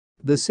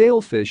The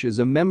sailfish is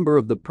a member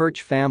of the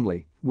perch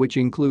family, which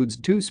includes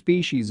two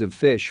species of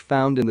fish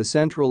found in the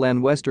central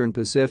and western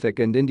Pacific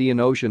and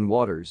Indian Ocean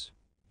waters.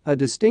 A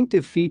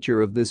distinctive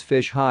feature of this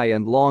fish high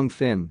and long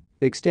fin,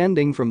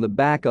 extending from the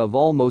back of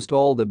almost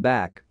all the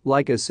back,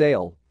 like a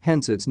sail,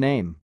 hence its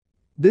name.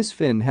 This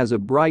fin has a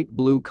bright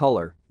blue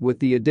color, with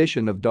the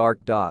addition of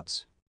dark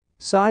dots.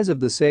 Size of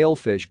the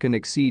sailfish can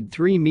exceed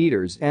 3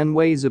 meters and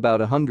weighs about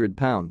 100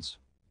 pounds.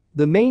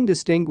 The main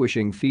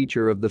distinguishing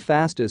feature of the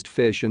fastest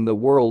fish in the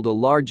world, a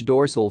large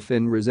dorsal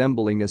fin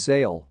resembling a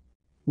sail.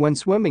 When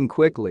swimming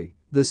quickly,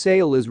 the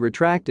sail is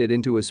retracted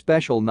into a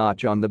special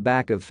notch on the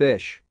back of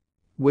fish.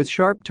 With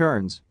sharp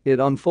turns,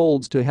 it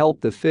unfolds to help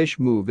the fish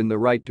move in the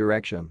right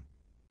direction.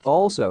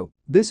 Also,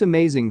 this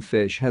amazing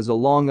fish has a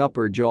long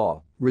upper jaw,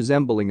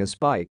 resembling a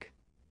spike.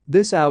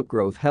 This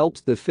outgrowth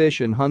helps the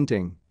fish in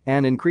hunting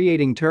and in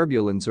creating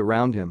turbulence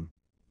around him.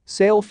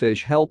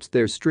 Sailfish helps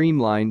their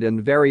streamlined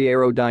and very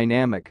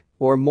aerodynamic,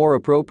 or more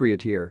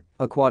appropriate here,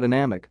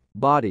 aquadynamic,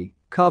 body,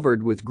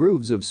 covered with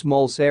grooves of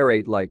small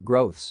serrate-like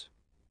growths.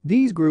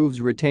 These grooves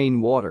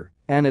retain water,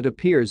 and it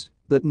appears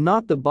that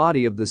not the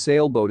body of the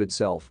sailboat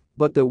itself,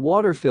 but the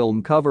water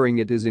film covering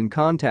it is in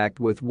contact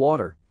with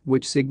water,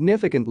 which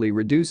significantly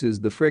reduces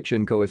the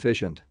friction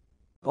coefficient.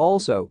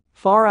 Also,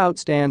 far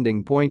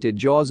outstanding pointed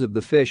jaws of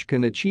the fish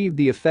can achieve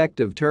the effect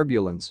of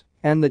turbulence,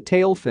 and the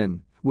tail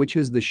fin, which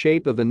has the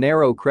shape of a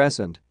narrow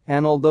crescent,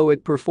 and although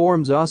it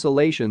performs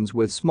oscillations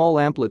with small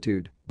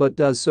amplitude, but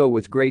does so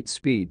with great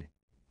speed.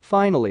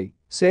 Finally,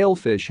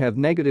 sailfish have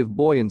negative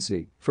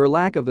buoyancy for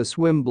lack of a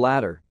swim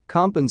bladder,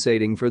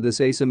 compensating for this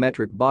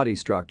asymmetric body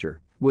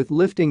structure, with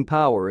lifting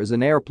power as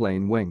an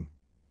airplane wing.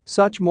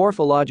 Such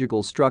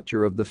morphological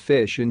structure of the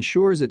fish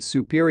ensures its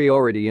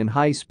superiority in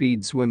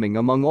high-speed swimming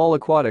among all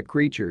aquatic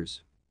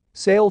creatures.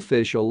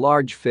 Sailfish are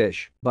large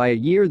fish, by a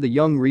year the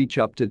young reach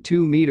up to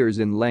 2 meters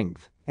in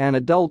length, and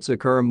adults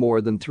occur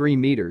more than 3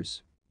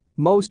 meters.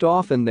 Most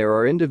often there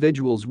are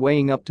individuals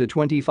weighing up to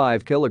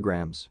 25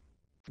 kilograms.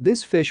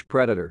 This fish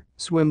predator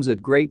swims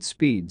at great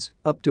speeds,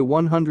 up to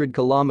 100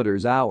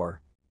 kilometers an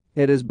hour.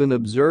 It has been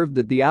observed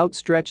that the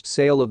outstretched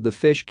sail of the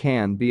fish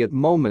can be at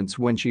moments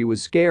when she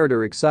was scared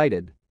or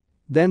excited.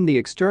 Then the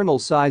external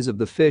size of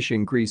the fish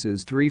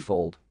increases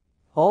threefold.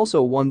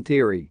 Also, one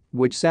theory,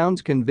 which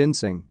sounds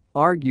convincing,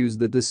 argues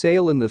that the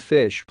sail in the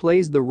fish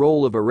plays the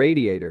role of a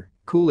radiator,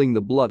 cooling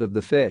the blood of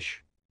the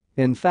fish.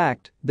 In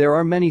fact, there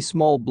are many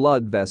small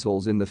blood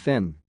vessels in the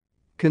fin.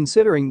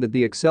 Considering that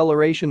the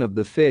acceleration of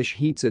the fish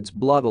heats its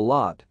blood a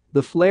lot,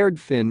 the flared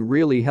fin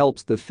really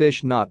helps the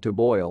fish not to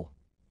boil.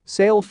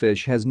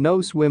 Sailfish has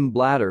no swim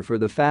bladder for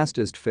the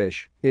fastest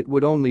fish, it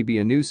would only be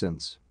a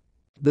nuisance.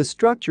 The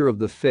structure of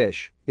the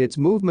fish, its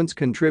movements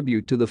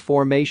contribute to the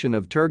formation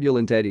of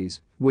turbulent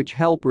eddies, which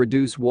help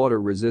reduce water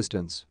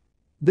resistance.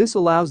 This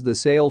allows the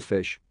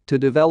sailfish to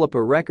develop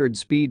a record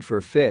speed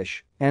for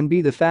fish and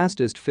be the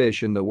fastest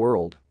fish in the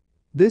world.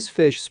 This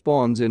fish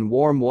spawns in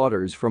warm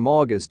waters from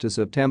August to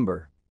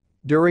September.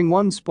 During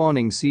one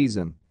spawning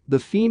season, the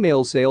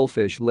female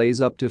sailfish lays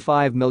up to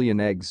 5 million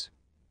eggs.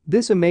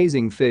 This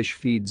amazing fish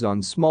feeds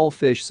on small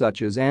fish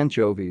such as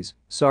anchovies,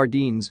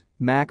 sardines,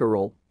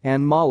 mackerel,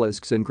 and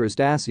mollusks and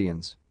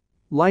crustaceans.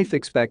 Life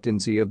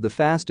expectancy of the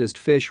fastest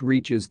fish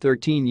reaches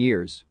 13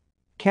 years.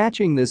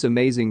 Catching this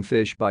amazing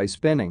fish by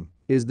spinning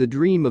is the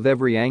dream of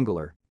every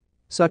angler.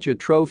 Such a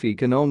trophy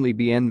can only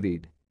be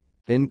envied.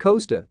 In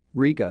Costa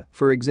Rica,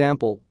 for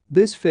example,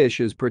 this fish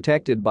is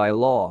protected by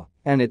law,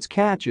 and its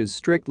catch is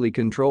strictly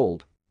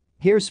controlled.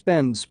 Here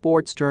spend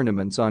sports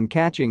tournaments on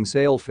catching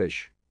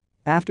sailfish.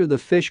 After the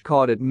fish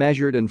caught it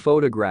measured and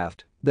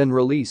photographed, then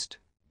released.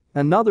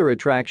 Another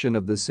attraction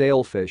of the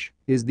sailfish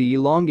is the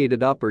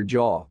elongated upper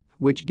jaw,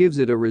 which gives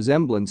it a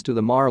resemblance to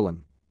the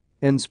marlin.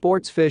 In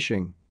sports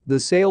fishing, the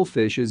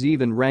sailfish is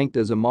even ranked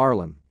as a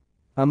marlin.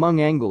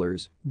 Among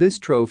anglers, this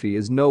trophy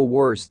is no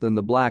worse than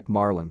the black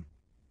marlin.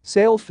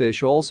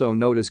 Sailfish also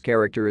notice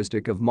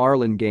characteristic of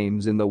marlin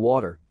games in the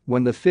water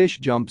when the fish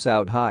jumps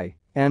out high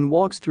and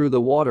walks through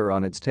the water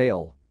on its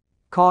tail.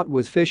 Caught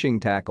with fishing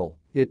tackle,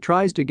 it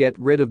tries to get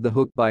rid of the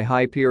hook by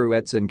high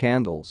pirouettes and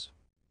candles.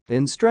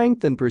 In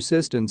strength and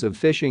persistence of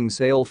fishing,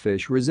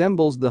 sailfish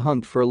resembles the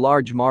hunt for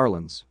large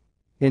marlins.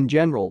 In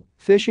general,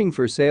 fishing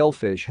for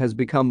sailfish has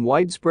become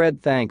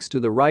widespread thanks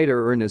to the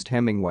writer Ernest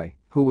Hemingway,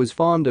 who was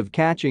fond of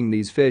catching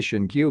these fish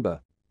in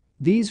Cuba.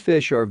 These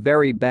fish are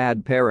very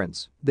bad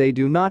parents, they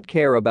do not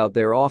care about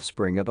their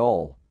offspring at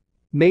all.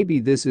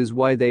 Maybe this is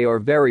why they are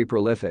very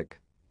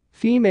prolific.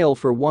 Female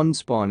for one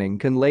spawning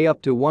can lay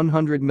up to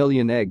 100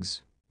 million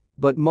eggs.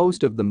 But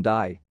most of them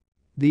die.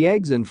 The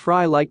eggs and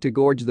fry like to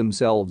gorge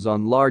themselves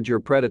on larger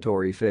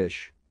predatory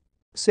fish.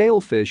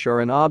 Sailfish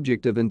are an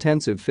object of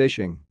intensive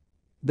fishing.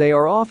 They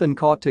are often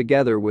caught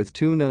together with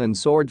tuna and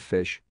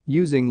swordfish,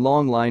 using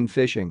longline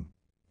fishing.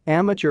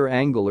 Amateur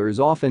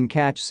anglers often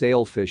catch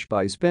sailfish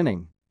by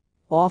spinning.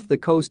 Off the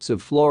coasts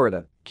of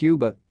Florida,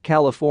 Cuba,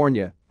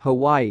 California,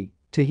 Hawaii,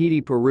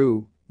 Tahiti,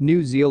 Peru,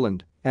 New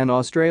Zealand, and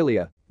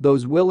Australia,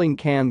 those willing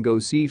can go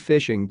sea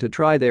fishing to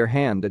try their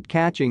hand at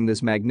catching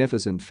this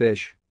magnificent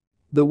fish.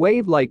 The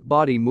wave-like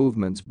body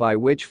movements by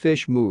which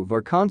fish move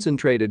are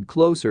concentrated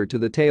closer to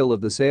the tail of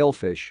the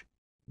sailfish.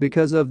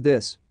 Because of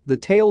this, the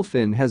tail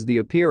fin has the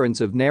appearance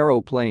of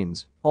narrow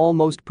planes,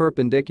 almost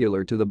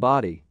perpendicular to the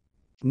body.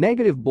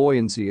 Negative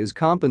buoyancy is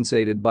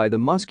compensated by the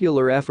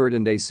muscular effort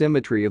and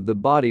asymmetry of the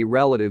body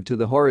relative to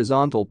the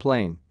horizontal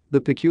plane,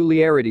 the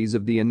peculiarities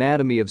of the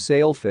anatomy of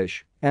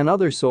sailfish and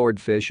other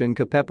swordfish and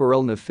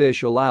Capeperulna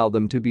fish allow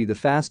them to be the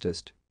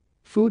fastest.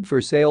 Food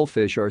for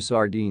sailfish are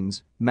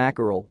sardines,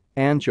 mackerel,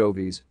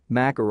 anchovies,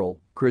 mackerel,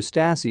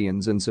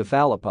 crustaceans and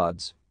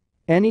cephalopods.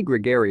 Any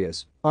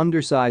gregarious,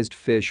 undersized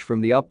fish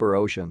from the upper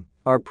ocean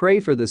are prey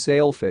for the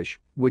sailfish,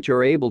 which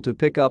are able to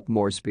pick up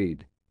more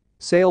speed.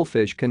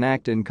 Sailfish can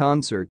act in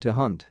concert to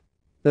hunt.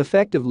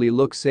 Effectively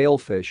look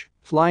sailfish,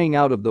 flying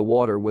out of the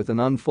water with an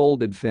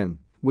unfolded fin,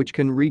 which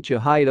can reach a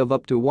height of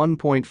up to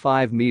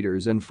 1.5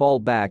 meters and fall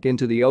back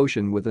into the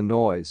ocean with a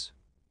noise.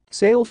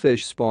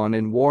 Sailfish spawn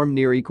in warm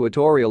near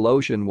equatorial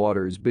ocean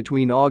waters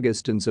between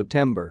August and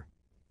September.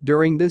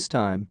 During this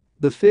time,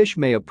 the fish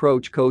may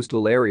approach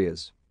coastal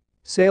areas.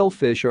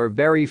 Sailfish are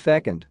very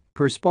fecund.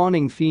 Per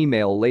spawning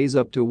female lays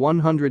up to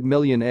 100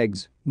 million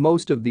eggs.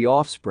 Most of the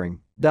offspring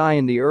die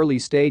in the early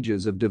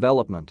stages of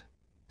development.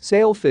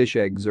 Sailfish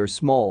eggs are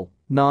small,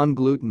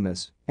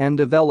 non-glutinous, and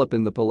develop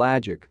in the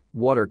pelagic,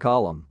 water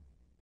column.